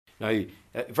Now,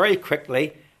 very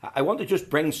quickly, I want to just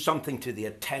bring something to the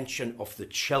attention of the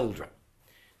children.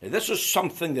 Now, this is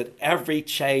something that every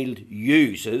child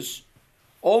uses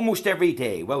almost every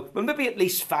day. Well, maybe at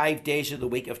least 5 days of the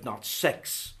week, if not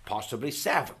 6, possibly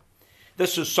 7.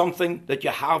 This is something that you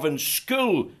have in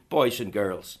school, boys and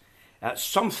girls.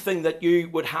 Something that you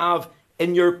would have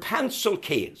in your pencil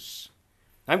case.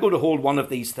 I'm going to hold one of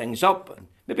these things up. And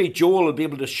maybe Joel will be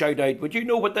able to shout out, would you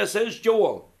know what this is,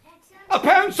 Joel? Pencil. A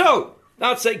pencil!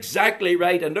 That's exactly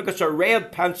right. And look, it's a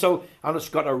red pencil and it's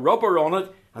got a rubber on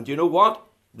it. And you know what?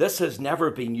 This has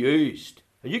never been used.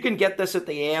 You can get this at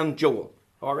the end, Joel.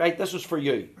 All right, this is for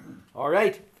you. All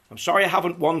right? I'm sorry I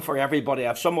haven't one for everybody. I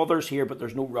have some others here, but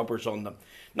there's no rubbers on them.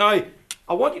 Now,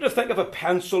 I want you to think of a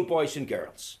pencil, boys and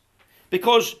girls,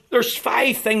 because there's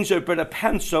 5 things about a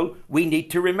pencil we need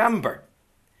to remember.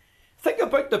 Think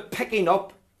about the picking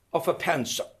up of a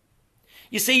pencil.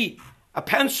 You see, a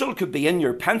pencil could be in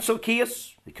your pencil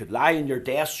case. It could lie in your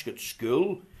desk at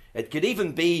school. It could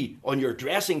even be on your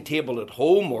dressing table at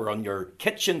home or on your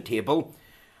kitchen table.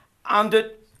 And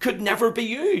it could never be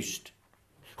used.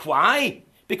 Why?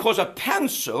 Because a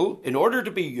pencil, in order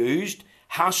to be used,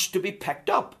 has to be picked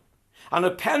up. And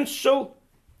a pencil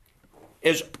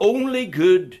is only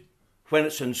good when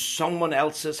it's in someone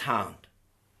else's hand.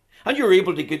 And you're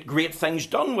able to get great things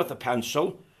done with a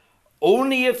pencil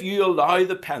only if you allow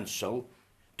the pencil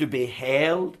to be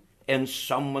held in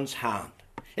someone's hand.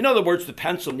 In other words, the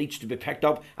pencil needs to be picked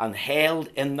up and held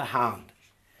in the hand.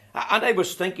 And I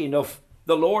was thinking of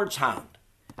the Lord's hand.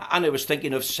 And I was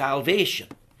thinking of salvation.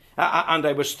 And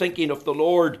I was thinking of the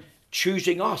Lord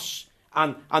choosing us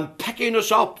and picking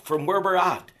us up from where we're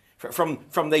at, from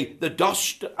the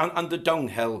dust and the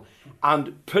dunghill,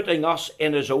 and putting us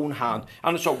in his own hand.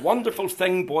 And it's a wonderful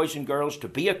thing, boys and girls, to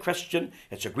be a Christian.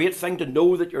 It's a great thing to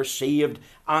know that you're saved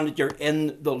and that you're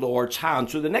in the Lord's hand.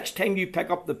 So the next time you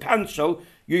pick up the pencil,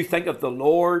 you think of the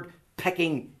Lord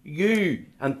picking you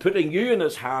and putting you in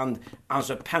his hand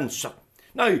as a pencil.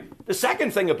 Now, the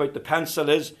second thing about the pencil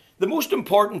is the most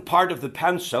important part of the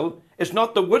pencil is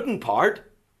not the wooden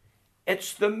part,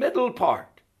 it's the middle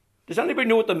part. Does anybody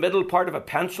know what the middle part of a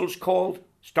pencil is called?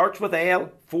 Starts with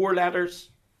L, 4 letters.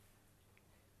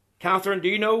 Catherine, do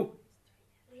you know?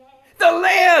 Lead. The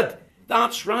lead!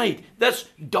 That's right, this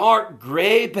dark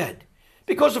grey bit.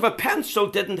 Because if a pencil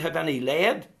didn't have any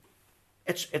lead,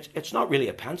 it's not really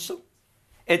a pencil.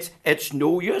 It's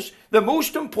no use. The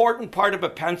most important part of a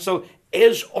pencil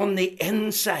is on the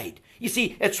inside. You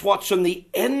see, it's what's on the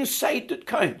inside that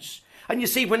counts. And you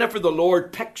see, whenever the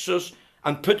Lord picks us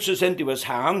and puts us into his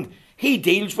hand, he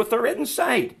deals with our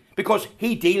inside because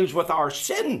he deals with our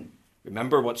sin.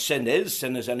 Remember what sin is.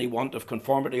 Sin is any want of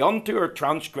conformity unto or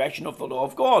transgression of the law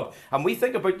of God. And we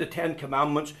think about the 10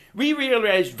 Commandments. We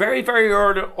realize very, very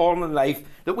early on in life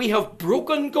that we have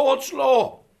broken God's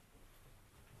law.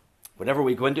 Whenever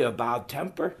we go into a bad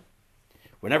temper,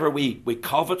 whenever we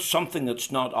covet something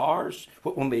that's not ours,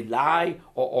 when we lie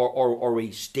or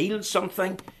we steal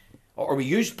something, or we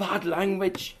use bad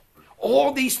language,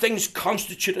 all these things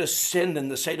constitute a sin in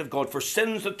the sight of God, for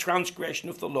sin's the transgression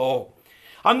of the law.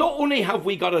 And not only have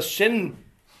we got a sin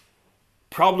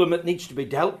problem that needs to be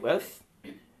dealt with,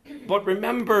 but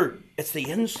remember, it's the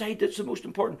inside that's the most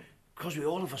important, because we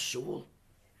all have a soul.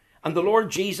 And the Lord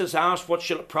Jesus asked, what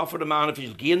shall it profit a man if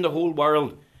he'll gain the whole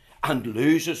world and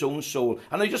lose his own soul?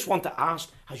 And I just want to ask,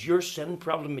 has your sin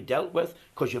problem been dealt with?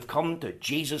 Because you've come to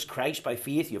Jesus Christ by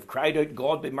faith. You've cried out,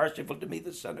 God, be merciful to me,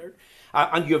 the sinner.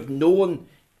 And you've known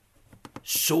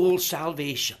soul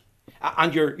salvation.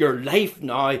 And your life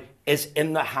now is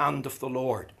in the hand of the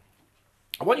Lord.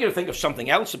 I want you to think of something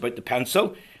else about the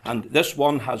pencil. And this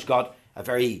one has got a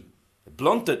very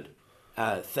blunted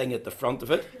thing at the front of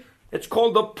it. It's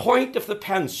called the point of the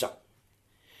pencil.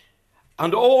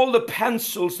 And all the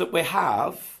pencils that we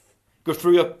have go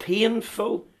through a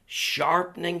painful,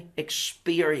 sharpening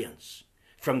experience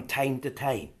from time to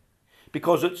time.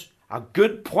 Because it's a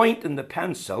good point in the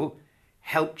pencil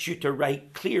helps you to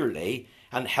write clearly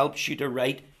and helps you to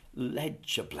write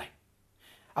legibly.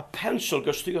 A pencil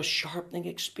goes through a sharpening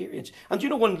experience. And you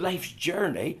know, on life's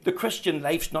journey, the Christian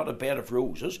life's not a bed of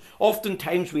roses.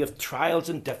 Oftentimes we have trials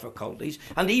and difficulties.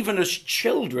 And even as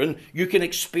children, you can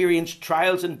experience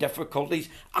trials and difficulties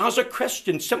as a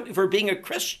Christian. Simply for being a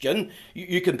Christian,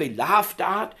 you can be laughed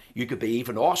at. You could be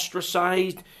even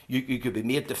ostracized. You could be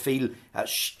made to feel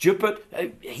stupid.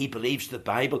 He believes the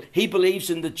Bible. He believes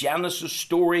in the Genesis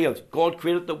story of God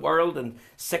created the world in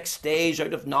 6 days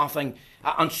out of nothing.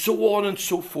 And so on and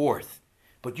so forth.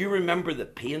 But you remember the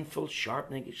painful,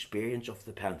 sharpening experience of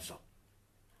the pencil.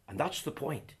 And that's the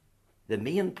point. The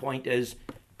main point is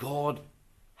God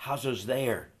has us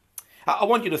there. I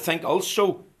want you to think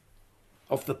also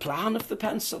of the plan of the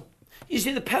pencil. You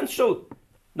see, the pencil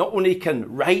not only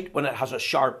can write when it has a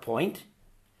sharp point,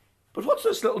 but what's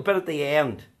this little bit at the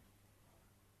end?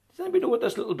 Does anybody know what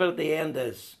this little bit at the end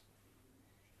is?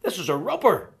 This is a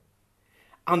rubber.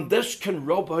 And this can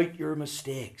rub out your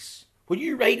mistakes. When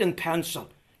you write in pencil,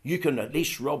 you can at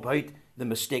least rub out the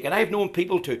mistake. And I've known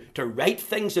people to write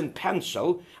things in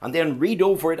pencil and then read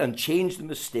over it and change the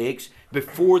mistakes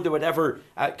before they would ever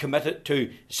commit it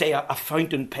to, say, a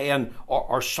fountain pen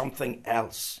or something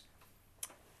else.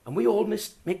 And we all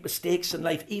make mistakes in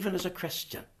life, even as a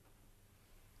Christian.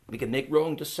 We can make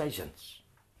wrong decisions.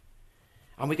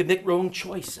 And we can make wrong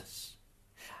choices.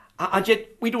 And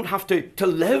yet we don't have to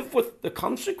live with the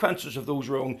consequences of those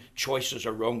wrong choices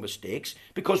or wrong mistakes,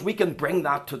 because we can bring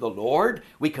that to the Lord.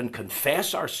 We can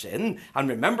confess our sin. And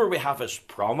remember, we have his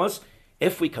promise.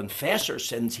 If we confess our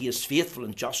sins, he is faithful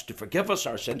and just to forgive us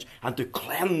our sins and to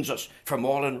cleanse us from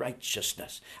all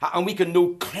unrighteousness. And we can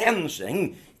know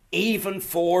cleansing even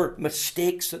for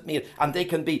mistakes that made, and they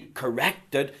can be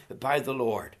corrected by the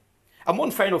Lord. And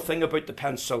one final thing about the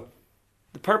pencil,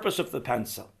 the purpose of the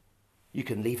pencil. You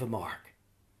can leave a mark.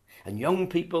 And young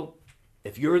people,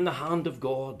 if you're in the hand of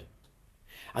God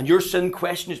and your sin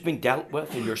question has been dealt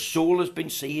with and your soul has been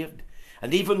saved,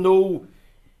 and even though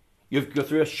you've gone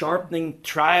through a sharpening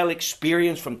trial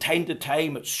experience from time to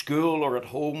time at school or at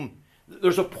home,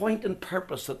 there's a point and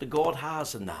purpose that the God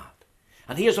has in that.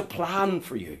 And he has a plan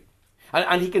for you.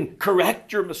 And he can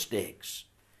correct your mistakes,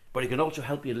 but he can also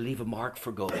help you to leave a mark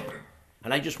for God.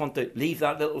 And I just want to leave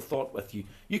that little thought with you.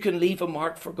 You can leave a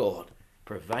mark for God,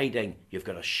 providing you've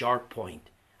got a sharp point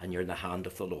and you're in the hand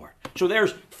of the Lord. So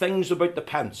there's things about the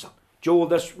pencil. Joel,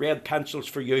 this red pencil's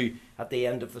for you at the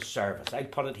end of the service. I'll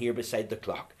put it here beside the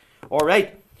clock. All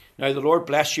right. Now, the Lord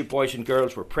bless you, boys and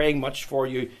girls. We're praying much for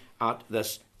you at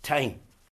this time.